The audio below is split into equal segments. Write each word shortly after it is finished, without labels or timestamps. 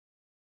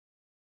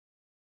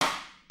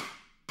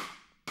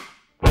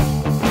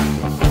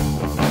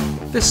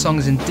This song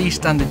is in D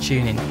standard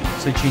tuning,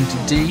 so tune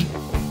to D,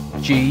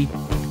 G,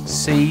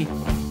 C,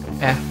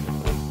 F,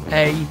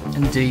 A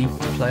and D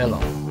to play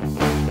along.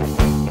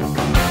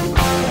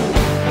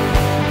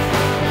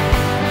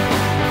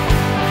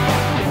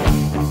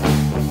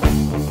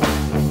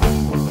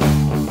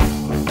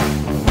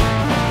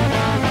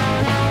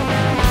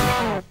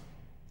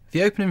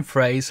 The opening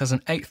phrase has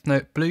an 8th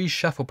note blues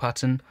shuffle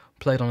pattern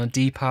played on a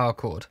D power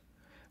chord,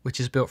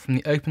 which is built from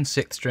the open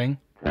 6th string,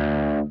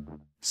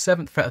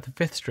 7th fret of the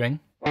 5th string,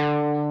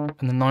 and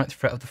the 9th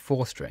fret of the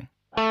 4th string,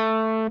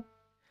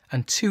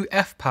 and 2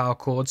 F power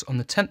chords on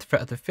the 10th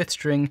fret of the 5th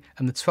string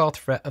and the 12th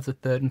fret of the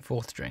 3rd and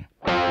 4th string.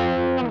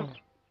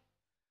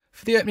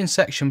 For the opening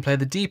section, play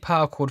the D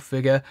power chord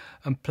figure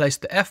and place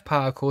the F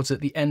power chords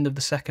at the end of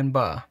the 2nd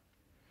bar.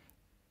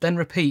 Then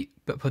repeat,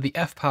 but put the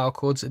F power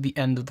chords at the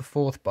end of the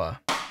 4th bar.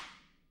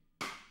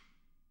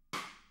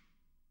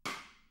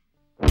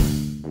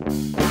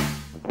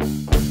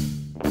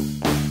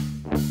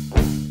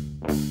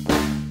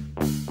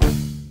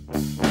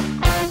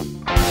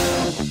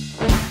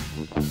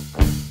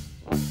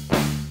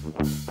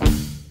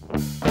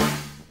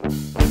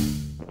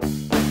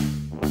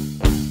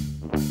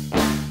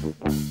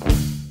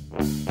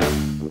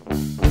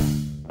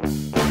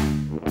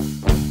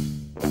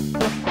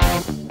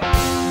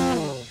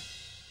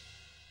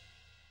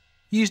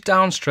 Use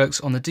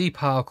downstrokes on the D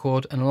power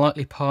chord and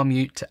lightly palm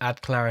mute to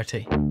add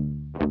clarity. For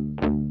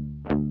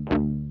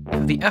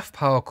the F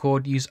power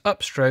chord, use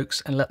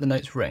upstrokes and let the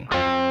notes ring.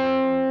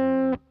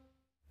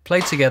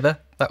 Played together,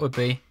 that would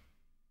be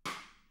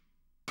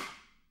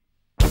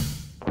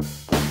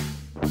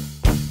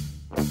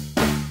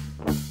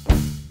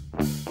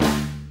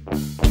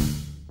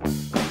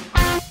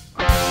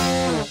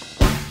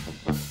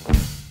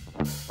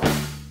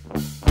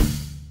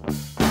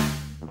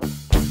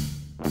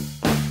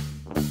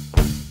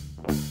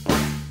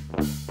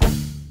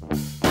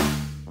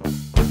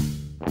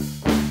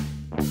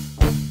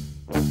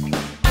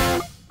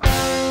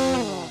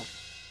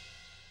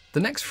The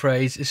next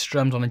phrase is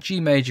strummed on a G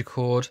major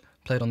chord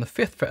played on the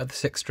 5th fret of the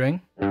 6th string,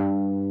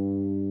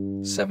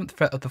 7th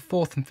fret of the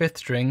 4th and 5th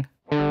string,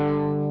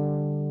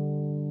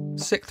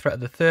 6th fret of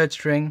the 3rd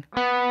string,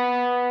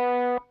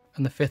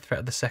 and the 5th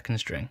fret of the 2nd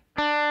string.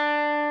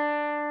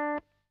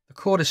 The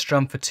chord is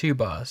strummed for 2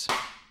 bars.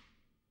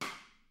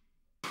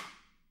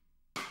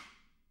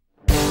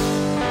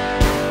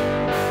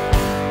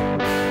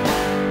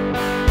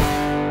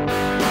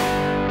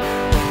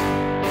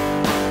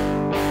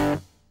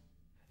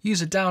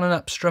 Use a down and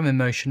up strumming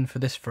motion for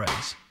this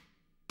phrase.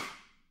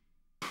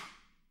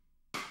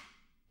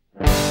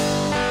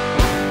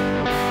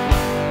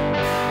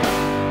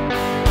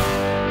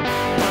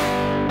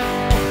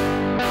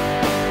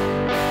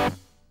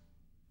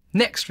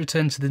 Next,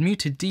 return to the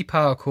muted D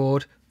power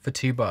chord for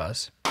 2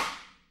 bars.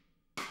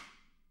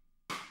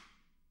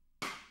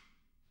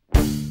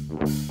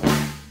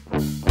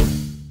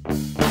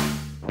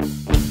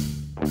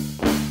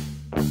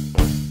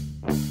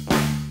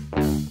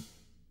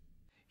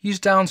 Use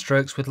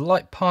downstrokes with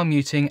light palm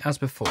muting as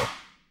before.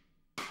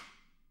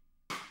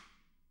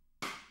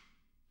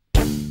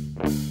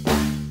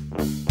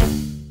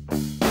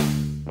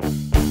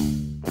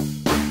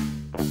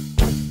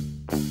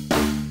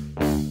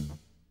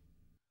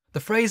 The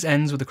phrase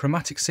ends with a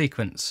chromatic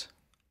sequence.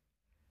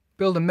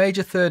 Build a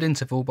major 3rd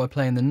interval by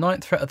playing the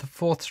 9th fret of the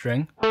 4th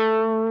string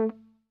and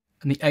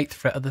the 8th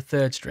fret of the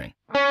 3rd string.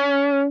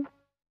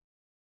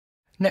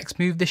 Next,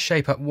 move this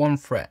shape up 1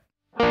 fret.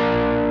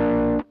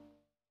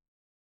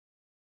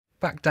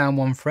 Back down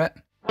 1 fret,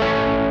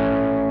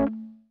 down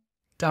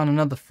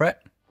another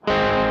fret,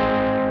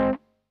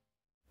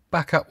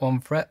 back up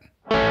 1 fret,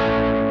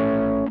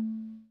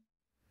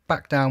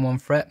 back down 1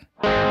 fret,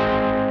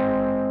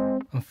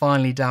 and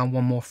finally down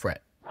 1 more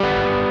fret.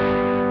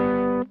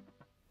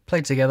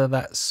 Played together,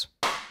 that's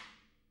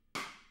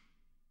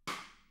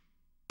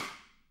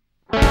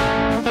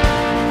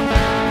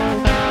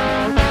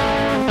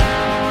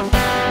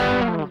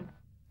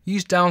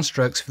use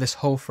downstrokes for this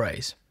whole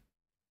phrase.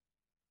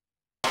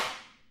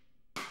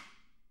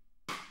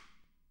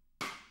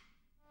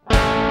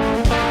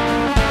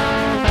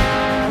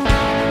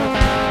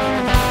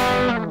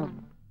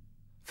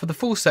 For the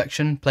full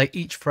section, play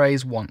each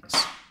phrase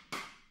once.